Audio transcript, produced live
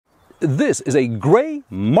This is a grey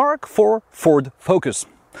Mark IV Ford Focus.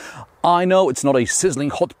 I know it's not a sizzling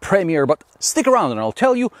hot premiere, but stick around and I'll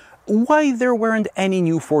tell you why there weren't any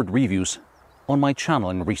new Ford reviews on my channel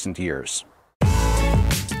in recent years.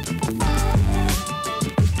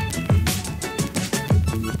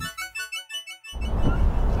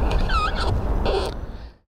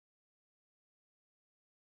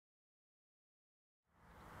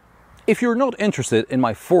 If you're not interested in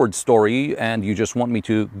my Ford story and you just want me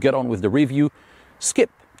to get on with the review, skip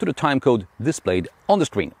to the timecode displayed on the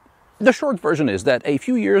screen. The short version is that a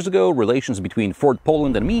few years ago, relations between Ford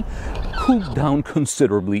Poland and me cooled down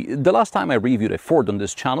considerably. The last time I reviewed a Ford on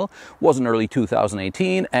this channel was in early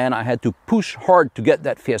 2018 and I had to push hard to get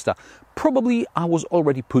that Fiesta. Probably I was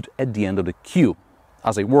already put at the end of the queue,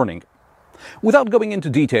 as a warning. Without going into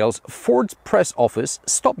details, Ford's press office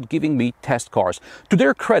stopped giving me test cars. To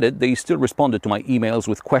their credit, they still responded to my emails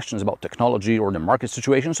with questions about technology or the market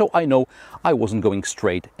situation, so I know I wasn't going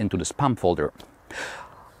straight into the spam folder.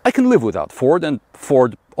 I can live without Ford, and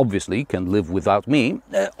Ford obviously can live without me.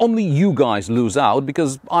 Only you guys lose out,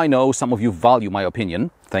 because I know some of you value my opinion,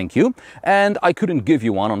 thank you, and I couldn't give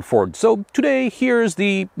you one on Ford. So today, here's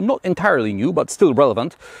the not entirely new, but still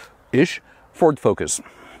relevant-ish Ford Focus.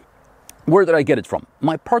 Where did I get it from?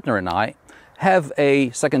 My partner and I have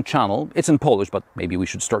a second channel. It's in Polish, but maybe we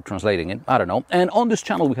should start translating it. I don't know. And on this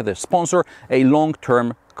channel, we have a sponsor, a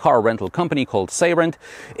long-term car rental company called SayRent.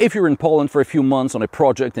 If you're in Poland for a few months on a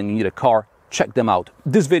project and you need a car, check them out.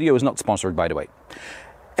 This video is not sponsored, by the way.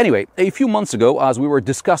 Anyway, a few months ago, as we were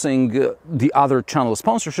discussing the other channel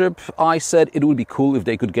sponsorship, I said it would be cool if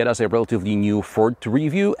they could get us a relatively new Ford to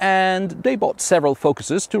review, and they bought several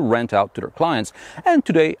Focuses to rent out to their clients. And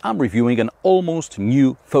today I'm reviewing an almost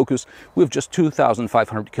new Focus with just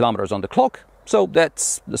 2,500 kilometers on the clock. So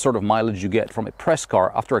that's the sort of mileage you get from a press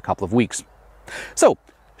car after a couple of weeks. So,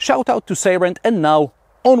 shout out to SayRent, and now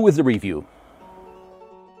on with the review.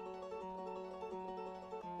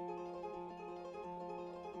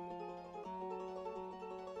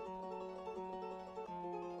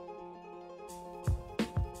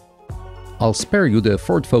 I'll spare you the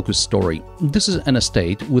Ford Focus story. This is an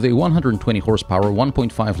estate with a 120 horsepower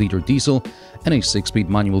 1.5-liter diesel and a 6-speed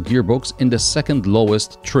manual gearbox in the second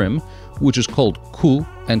lowest trim, which is called Cool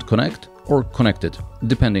and Connect or Connected,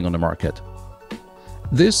 depending on the market.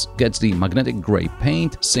 This gets the magnetic grey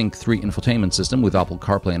paint, Sync 3 infotainment system with Apple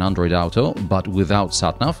Carplay and Android Auto, but without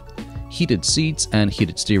sat-nav, heated seats and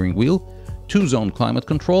heated steering wheel, 2-zone climate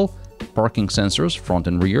control, parking sensors front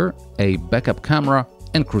and rear, a backup camera,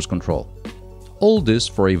 and cruise control. All this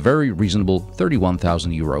for a very reasonable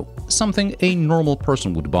 31,000 euro, something a normal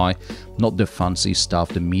person would buy, not the fancy stuff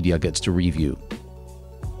the media gets to review.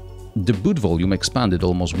 The boot volume expanded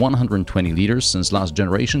almost 120 liters since last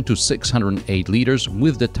generation to 608 liters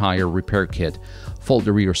with the tire repair kit. Fold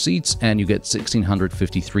the rear seats and you get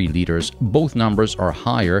 1653 liters. Both numbers are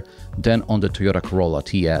higher than on the Toyota Corolla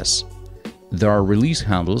TS. There are release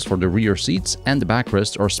handles for the rear seats and the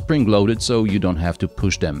backrests are spring-loaded, so you don't have to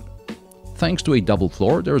push them. Thanks to a double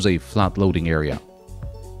floor, there's a flat loading area.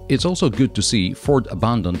 It's also good to see Ford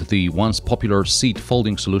abandoned the once popular seat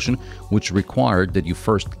folding solution, which required that you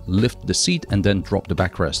first lift the seat and then drop the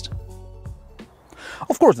backrest.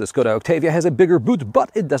 Of course, the Skoda Octavia has a bigger boot, but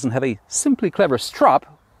it doesn't have a simply clever strap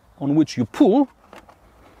on which you pull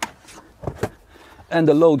and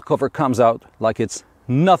the load cover comes out like it's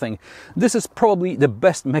nothing. This is probably the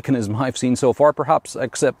best mechanism I've seen so far, perhaps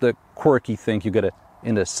except the quirky thing you get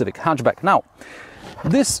in the Civic hatchback. Now,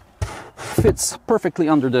 this fits perfectly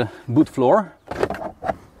under the boot floor.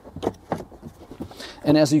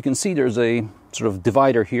 And as you can see, there's a sort of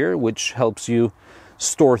divider here, which helps you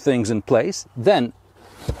store things in place. Then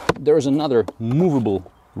there's another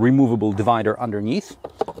removable divider underneath.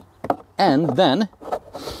 And then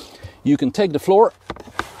you can take the floor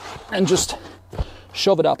and just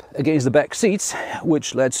shove it up against the back seats,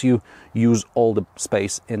 which lets you use all the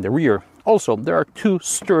space in the rear. Also, there are two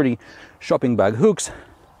sturdy shopping bag hooks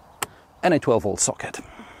and a 12-volt socket.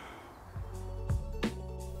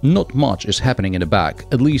 Not much is happening in the back,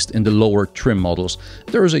 at least in the lower trim models.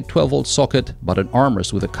 There is a 12-volt socket, but an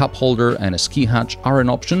armrest with a cup holder and a ski hatch are an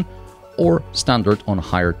option, or standard on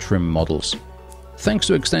higher trim models. Thanks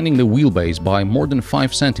to extending the wheelbase by more than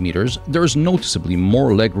 5 centimeters, there is noticeably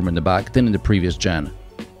more legroom in the back than in the previous gen.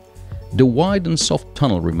 The wide and soft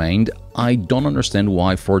tunnel remained. I don't understand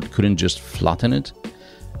why Ford couldn't just flatten it.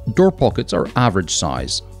 Door pockets are average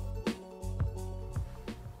size.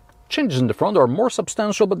 Changes in the front are more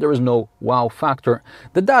substantial, but there is no wow factor.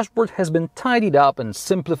 The dashboard has been tidied up and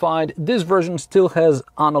simplified. This version still has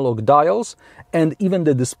analog dials, and even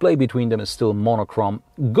the display between them is still monochrome.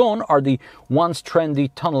 Gone are the once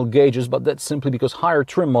trendy tunnel gauges, but that's simply because higher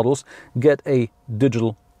trim models get a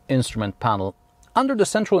digital instrument panel. Under the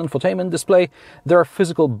central infotainment display, there are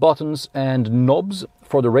physical buttons and knobs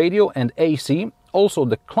for the radio and AC. Also,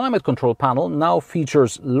 the climate control panel now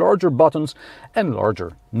features larger buttons and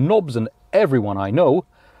larger knobs, and everyone I know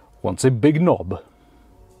wants a big knob.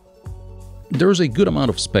 There's a good amount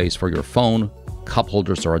of space for your phone. Cup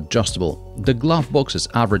holders are adjustable. The glove box is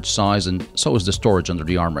average size, and so is the storage under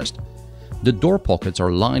the armrest. The door pockets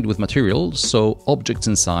are lined with material, so objects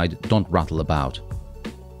inside don't rattle about.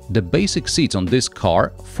 The basic seats on this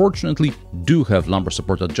car fortunately do have lumbar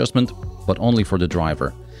support adjustment, but only for the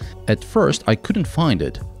driver. At first I couldn't find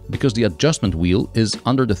it, because the adjustment wheel is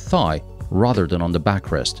under the thigh rather than on the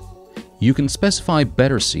backrest. You can specify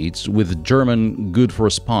better seats with German Good for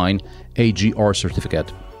Spine AGR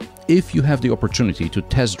certificate. If you have the opportunity to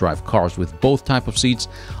test drive cars with both type of seats,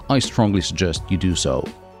 I strongly suggest you do so.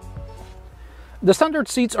 The standard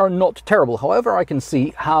seats are not terrible, however I can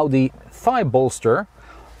see how the thigh bolster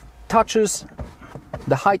touches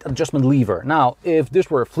the height adjustment lever. Now, if this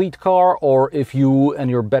were a fleet car, or if you and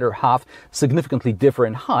your better half significantly differ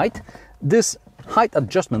in height, this height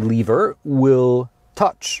adjustment lever will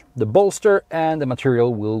touch the bolster and the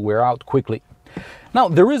material will wear out quickly. Now,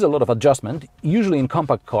 there is a lot of adjustment. Usually in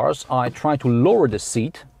compact cars I try to lower the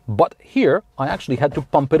seat, but here I actually had to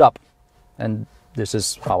pump it up, and this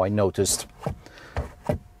is how I noticed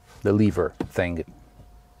the lever thing.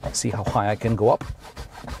 See how high I can go up?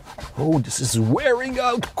 Oh, this is wearing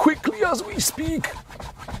out quickly as we speak.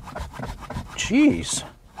 Jeez.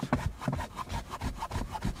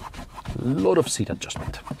 A lot of seat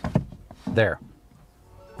adjustment. There.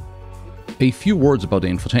 A few words about the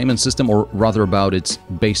infotainment system, or rather about its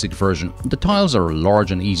basic version. The tiles are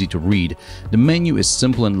large and easy to read. The menu is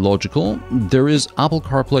simple and logical. There is Apple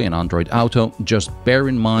Carplay and Android Auto. Just bear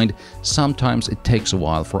in mind, sometimes it takes a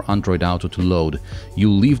while for Android Auto to load.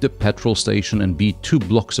 You'll leave the petrol station and be 2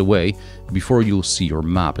 blocks away before you'll see your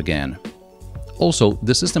map again. Also,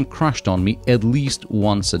 the system crashed on me at least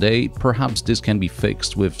once a day. Perhaps this can be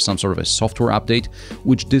fixed with some sort of a software update,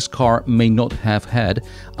 which this car may not have had,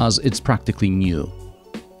 as it's practically new.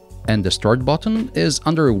 And the start button is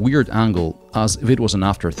under a weird angle, as if it was an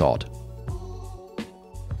afterthought.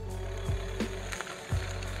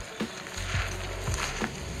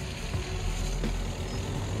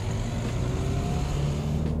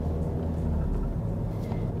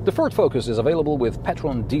 The Ford Focus is available with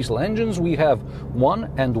petrol and diesel engines. We have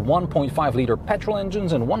 1 and 1.5 liter petrol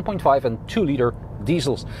engines and 1.5 and 2 liter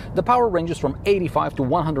diesels. The power ranges from 85 to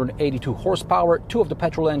 182 horsepower. 2 of the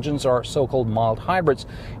petrol engines are so-called mild hybrids.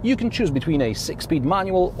 You can choose between a 6-speed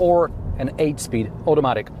manual or an 8-speed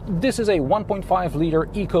automatic. This is a 1.5 liter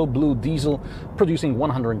Eco Blue diesel producing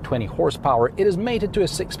 120 horsepower. It is mated to a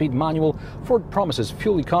 6-speed manual. Ford promises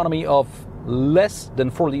fuel economy of less than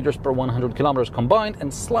 4 liters per 100 kilometers combined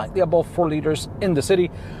and slightly above 4 liters in the city.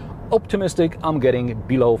 Optimistic, I'm getting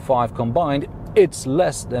below 5 combined. It's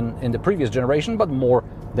less than in the previous generation, but more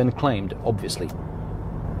than claimed, obviously.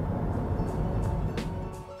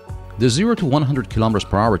 The 0 to 100 kilometers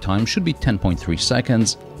per hour time should be 10.3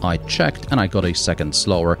 seconds. I checked and I got a second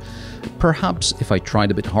slower. Perhaps if I tried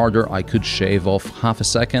a bit harder I could shave off half a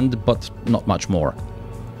second, but not much more.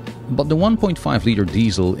 But the 1.5 liter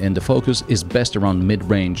diesel in the Focus is best around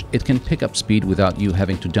mid-range. It can pick up speed without you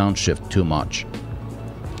having to downshift too much.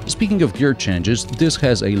 Speaking of gear changes, this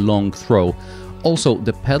has a long throw. Also,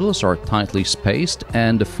 the pedals are tightly spaced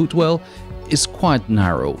and the footwell is quite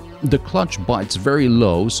narrow. The clutch bites very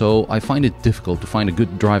low, so I find it difficult to find a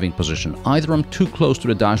good driving position. Either I'm too close to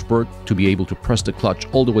the dashboard to be able to press the clutch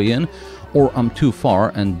all the way in, or I'm too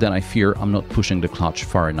far and then I fear I'm not pushing the clutch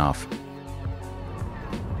far enough.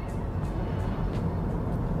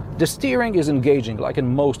 The steering is engaging, like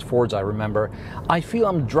in most Fords I remember. I feel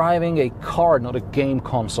I'm driving a car, not a game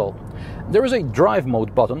console. There is a drive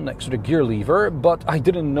mode button next to the gear lever, but I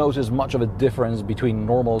didn't notice much of a difference between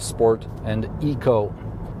normal, sport and eco.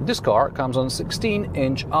 This car comes on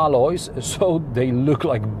 16-inch alloys, so they look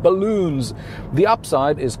like balloons. The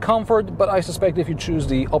upside is comfort, but I suspect if you choose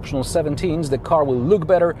the optional 17s, the car will look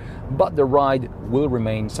better, but the ride will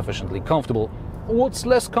remain sufficiently comfortable. What's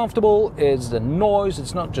less comfortable is the noise.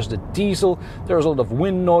 It's not just the diesel. There's a lot of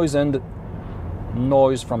wind noise and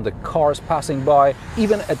noise from the cars passing by.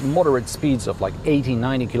 Even at moderate speeds of like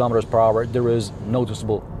 80-90 kilometers per hour, there is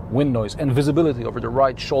noticeable wind noise, and visibility over the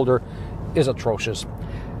right shoulder is atrocious.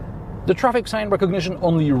 The traffic sign recognition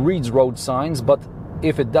only reads road signs, but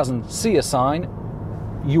if it doesn't see a sign,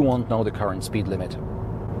 you won't know the current speed limit.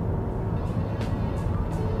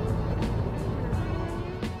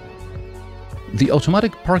 The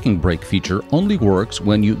automatic parking brake feature only works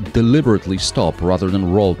when you deliberately stop rather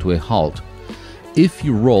than roll to a halt. If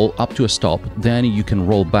you roll up to a stop, then you can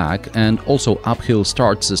roll back, and also uphill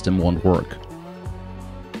start system won't work.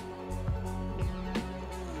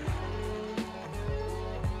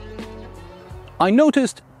 I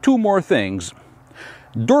noticed two more things.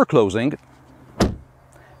 Door closing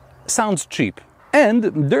sounds cheap. And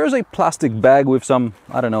there's a plastic bag with some,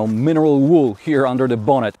 I don't know, mineral wool here under the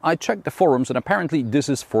bonnet. I checked the forums and apparently this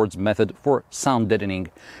is Ford's method for sound deadening.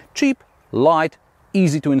 Cheap, light,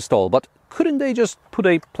 easy to install, but couldn't they just put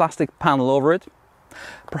a plastic panel over it?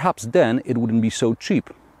 Perhaps then it wouldn't be so cheap.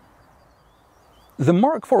 The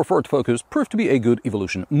Mark IV Ford Focus proved to be a good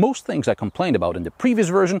evolution. Most things I complained about in the previous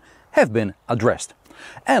version have been addressed.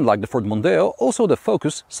 And like the Ford Mondeo, also the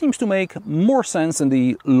Focus seems to make more sense in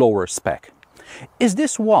the lower spec. Is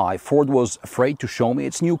this why Ford was afraid to show me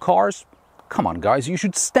its new cars? Come on guys, you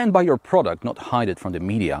should stand by your product, not hide it from the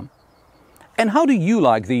media. And how do you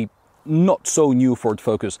like the not so new Ford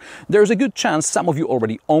Focus? There's a good chance some of you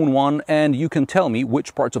already own one, and you can tell me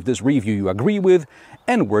which parts of this review you agree with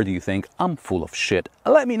and where do you think I'm full of shit.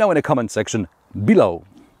 Let me know in the comment section below.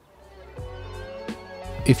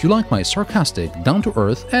 If you like my sarcastic,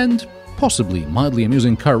 down-to-earth and possibly mildly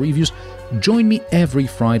amusing car reviews, join me every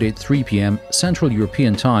Friday at 3 p.m. Central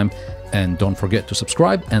European Time, and don't forget to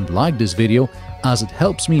subscribe and like this video as it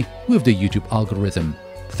helps me with the YouTube algorithm.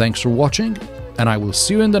 Thanks for watching, and I will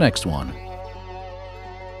see you in the next one.